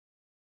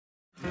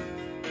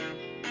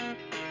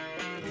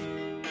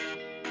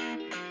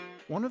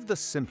One of the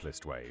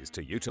simplest ways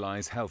to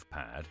utilize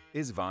HealthPad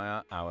is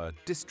via our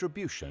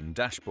distribution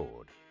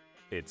dashboard.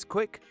 It's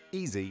quick,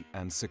 easy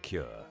and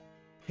secure.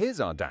 Here's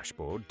our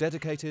dashboard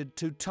dedicated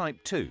to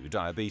type 2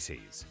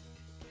 diabetes.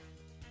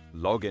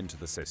 Log into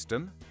the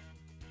system.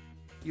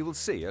 You will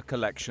see a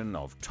collection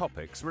of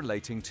topics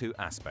relating to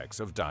aspects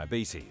of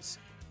diabetes.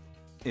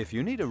 If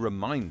you need a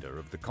reminder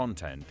of the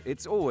content,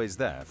 it's always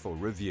there for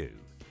review.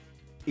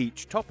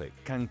 Each topic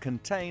can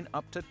contain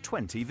up to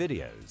 20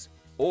 videos,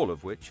 all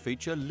of which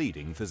feature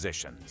leading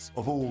physicians.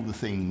 Of all the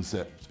things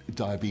that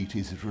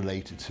diabetes is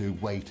related to,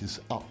 weight is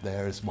up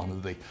there as one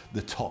of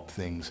the top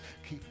things.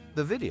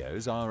 The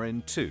videos are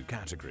in two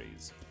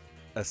categories: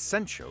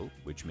 essential,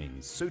 which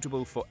means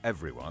suitable for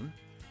everyone,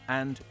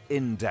 and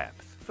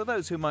in-depth, for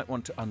those who might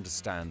want to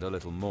understand a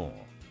little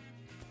more.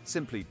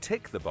 Simply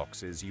tick the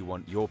boxes you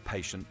want your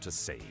patient to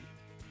see.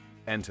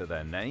 Enter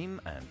their name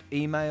and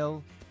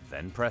email,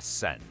 then press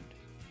send.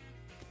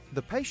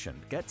 The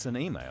patient gets an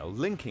email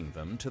linking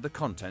them to the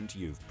content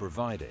you've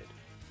provided.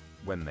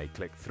 When they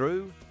click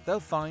through, they'll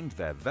find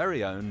their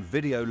very own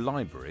video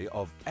library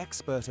of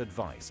expert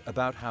advice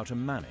about how to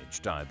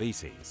manage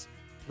diabetes.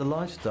 The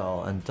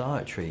lifestyle and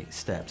dietary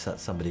steps that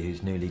somebody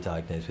who's newly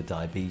diagnosed with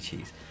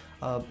diabetes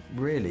are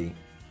really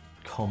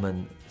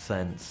common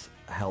sense,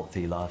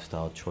 healthy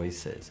lifestyle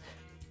choices.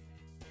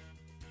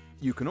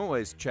 You can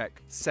always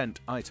check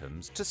Sent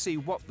items to see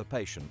what the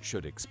patient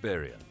should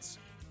experience.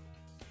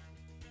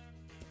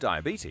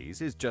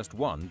 Diabetes is just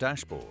one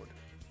dashboard.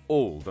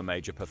 All the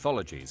major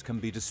pathologies can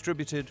be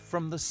distributed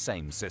from the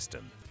same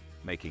system,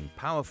 making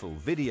powerful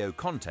video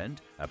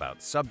content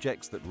about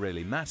subjects that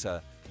really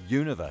matter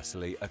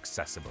universally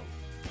accessible.